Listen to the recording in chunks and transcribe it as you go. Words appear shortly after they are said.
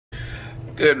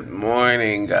Good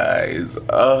morning, guys.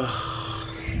 I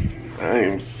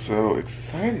am so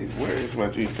excited. Where is my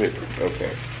toothpick?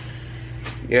 Okay.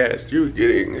 Yes, you're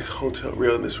getting hotel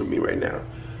realness from me right now.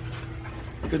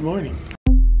 Good morning.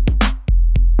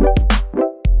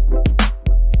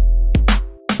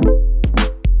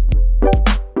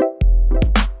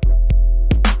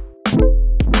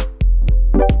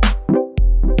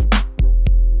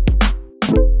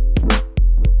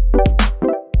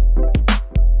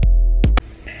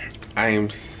 I am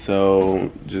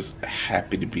so just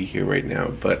happy to be here right now,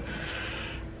 but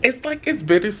it's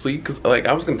bittersweet because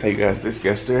I was gonna tell you guys this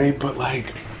yesterday, but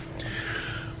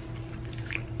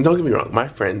don't get me wrong, my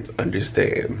friends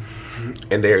understand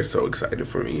and they're so excited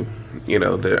for me, you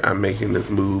know, that I'm making this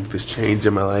move, this change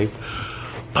in my life.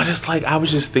 But it's I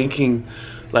was just thinking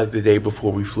the day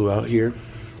before we flew out here,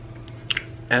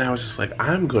 and I was just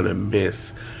I'm gonna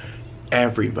miss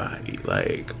everybody.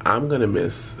 I'm gonna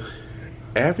miss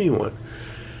everyone.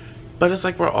 But it's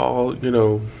we're all, you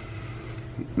know,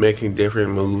 making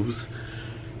different moves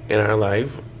in our life,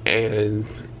 and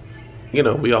you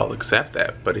know, we all accept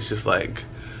that. But it's just it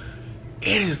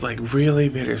is really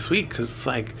bittersweet because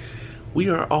we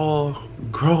are all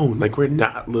grown. We're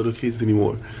not little kids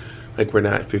anymore. We're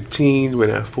not 15, we're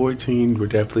not 14, we're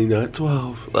definitely not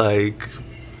 12.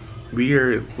 We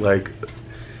are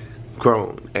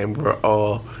grown, and we're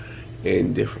all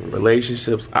in different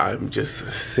relationships. I'm just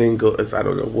single as I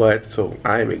don't know what, so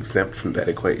I'm exempt from that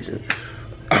equation.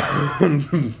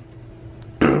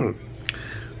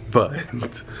 But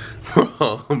we're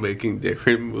all making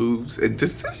different moves and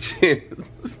decisions.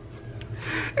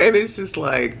 And it's just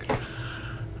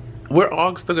we're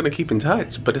all still gonna keep in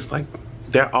touch, but it's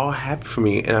they're all happy for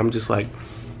me, and I'm just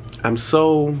I'm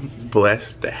so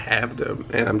blessed to have them,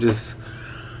 and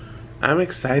I'm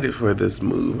excited for this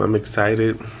move. I'm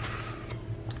excited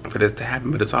for this to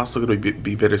happen, but it's also going to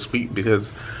be bittersweet because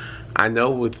I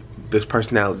know with this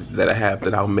personality that I have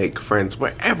that I'll make friends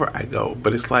wherever I go.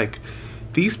 But it's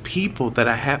these people that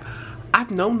I have, I've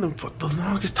known them for the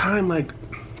longest time.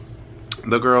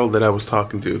 The girl that I was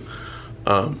talking to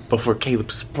before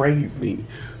Caleb sprayed me,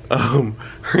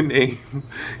 her name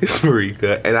is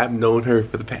Marika, and I've known her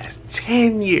for the past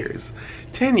 10 years.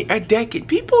 A decade.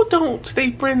 People don't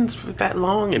stay friends for that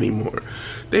long anymore.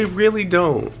 They really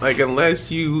don't.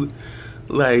 Unless you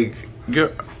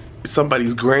you're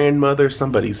somebody's grandmother,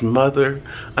 somebody's mother,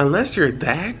 unless you're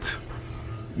that,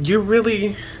 you're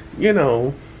really, you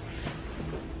know,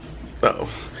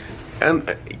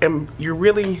 and you're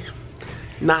really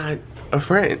not a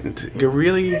friend. You're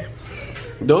really,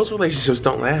 those relationships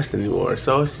don't last anymore.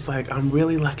 So it's just I'm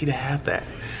really lucky to have that.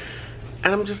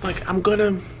 And I'm just I'm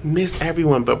gonna miss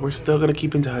everyone, but we're still gonna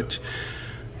keep in touch.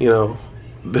 You know,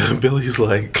 Billy's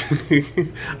I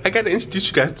gotta introduce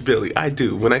you guys to Billy. I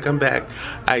do. When I come back,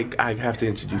 I have to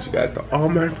introduce you guys to all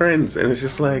my friends. And it's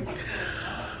just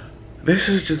this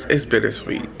is just, it's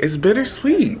bittersweet. It's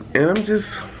bittersweet. And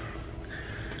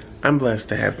I'm blessed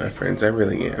to have my friends. I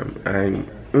really am.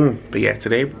 But yeah,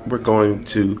 today we're going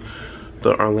to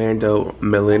the Orlando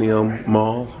Millennium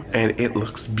Mall, and it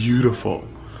looks beautiful.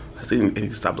 I need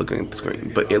to stop looking at the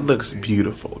screen, but it looks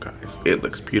beautiful, guys. It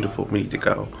looks beautiful. We need to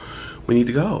go. We need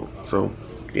to go. So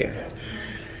yeah,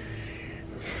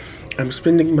 I'm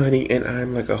spending money, and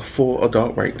I'm a full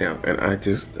adult right now, and I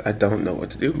don't know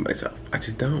what to do with myself. I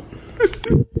just don't.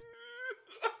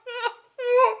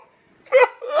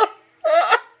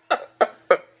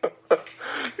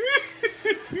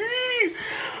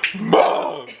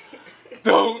 Mom,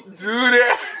 don't do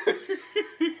that.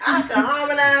 I can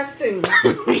harmonize too.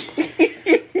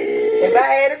 If I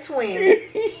had a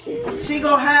twin, she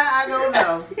go high, I go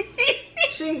low.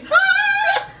 She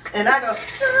high, and I go.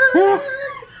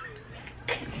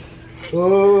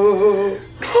 Oh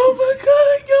my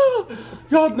God,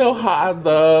 y'all know how I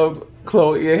love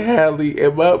Chloe and Halle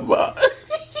and my mom.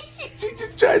 She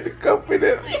just tried to come with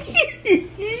it.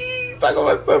 Talking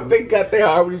about something they got their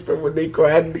harmonies from when they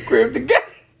cried in the crib together.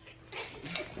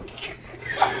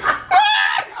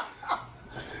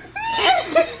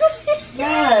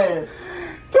 Yes.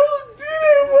 Don't do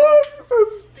that, Mom.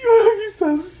 You're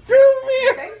so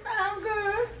stupid. They sound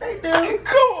good. They do.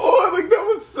 Come on, that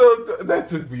was so, that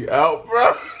took me out,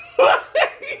 bro.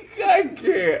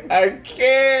 I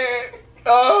can't.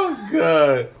 Oh,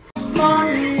 God.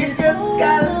 You just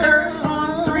got a third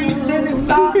on 3 minutes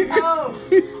stop. Oh,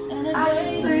 I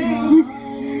can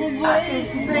sing. I can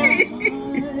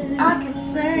sing. I can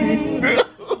sing.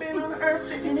 Been on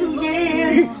earth 52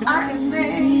 years. I can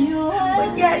sing.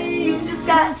 But yet you just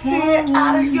got here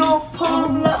out of your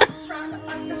pull-up. Trying to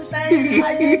understand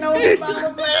how you know about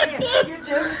a man. You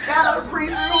just got out of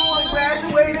preschool and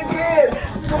graduated again.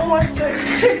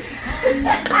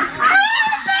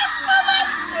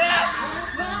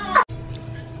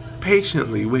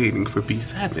 Patiently waiting for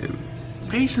B7.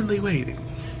 Patiently waiting.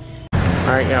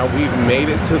 Alright, y'all, we've made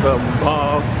it to the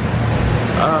mall.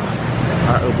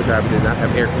 Our Uber driver did not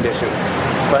have air conditioning,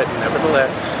 but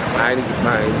nevertheless, I need to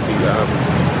find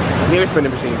the nearest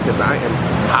vending machine because I am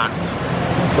hot.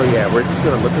 So yeah, we're just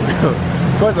gonna look around.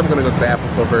 Of course, I'm gonna go to the Apple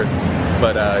Store first.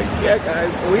 But yeah,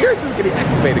 guys, we are just getting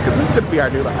activated because this is gonna be our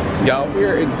new life. Y'all, we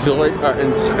are enjoying our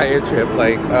entire trip.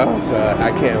 Like, oh God,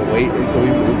 I can't wait until we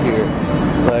move here.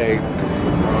 Like,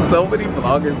 so many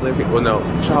vloggers live here. Well, no,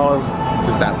 Charles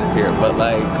does not live here, but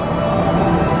like,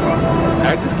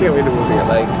 I just can't wait to move here.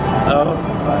 Like, oh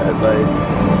God, like,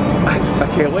 I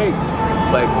can't wait.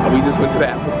 Like, we just went to the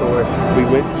Apple Store. We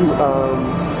went to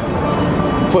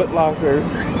Foot Locker,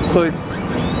 put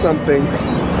something.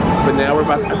 But now we're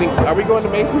about, I think, are we going to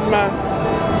Macy's, Ma?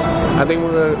 I think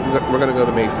we're gonna go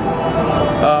to Macy's.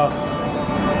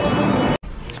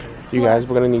 You guys,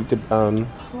 we're gonna need to,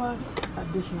 plus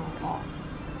additional off.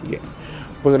 yeah.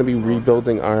 We're gonna be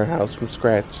rebuilding our house from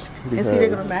scratch. And see, they're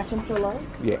gonna matching pillows?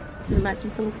 Yeah. See the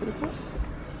matching pillows to the foot?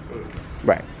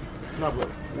 Right. No, but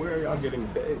where are y'all getting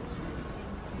beds?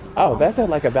 Oh, that's at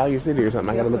like a Value City or something.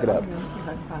 I gotta look it up.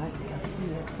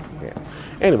 Yeah.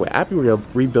 Anyway, I've been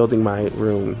rebuilding my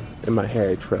room in my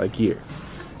head for like years.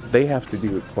 They have to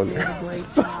do it for me.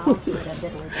 So,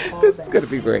 this is gonna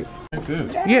be great.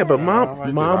 Yeah, but mom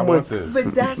wants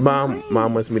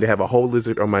mom wants me to have a whole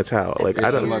lizard on my towel. Like It's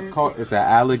I don't. it's an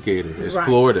alligator. It's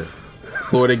Florida.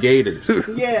 Florida Gators.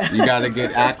 Yeah. You gotta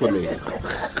get acclimated.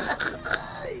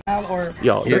 Or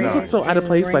Y'all, that's so out of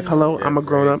place. Like, hello, I'm a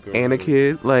grown up and a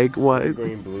kid. Like, what?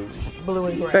 Green, blue. blue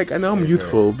and gray. Like, I know I'm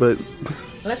youthful, but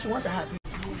Unless you want the hot.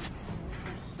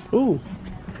 ooh,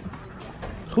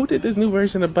 who did this new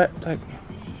version of Bad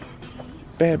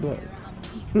Blood?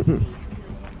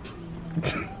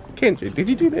 Kendrick, did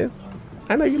you do this?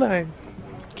 I know you lying.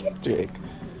 Kendrick.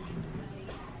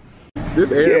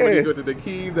 This area when Yeah. you go to the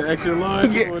Keys, the extra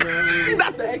large. Yeah. or whatever.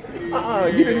 Not the X.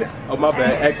 You didn't. Oh my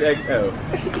bad, XXL.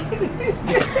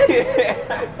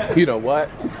 You know what?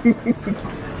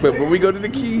 But when we go to the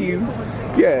Keys,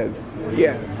 yes,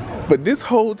 yes. But this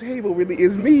whole table really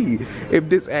is me. If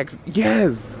this acts,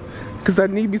 yes. Because I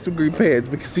need me some green pants.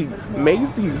 Because see,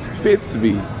 Macy's fits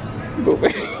me. But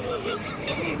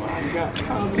You got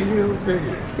Tommy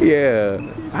Hilfiger. yeah,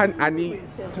 I need.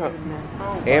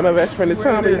 And my best friend is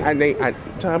Tommy.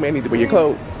 Tommy, I need to wear your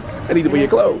clothes. I need to wear your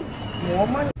clothes. More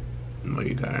money. Well,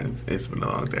 you guys, it's been a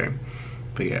long day.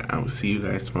 But yeah, I will see you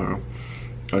guys tomorrow.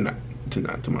 Or not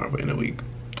tomorrow, but in a week.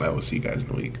 I will see you guys in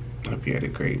a week. Hope you had a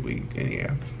great week. And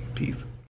yeah, peace.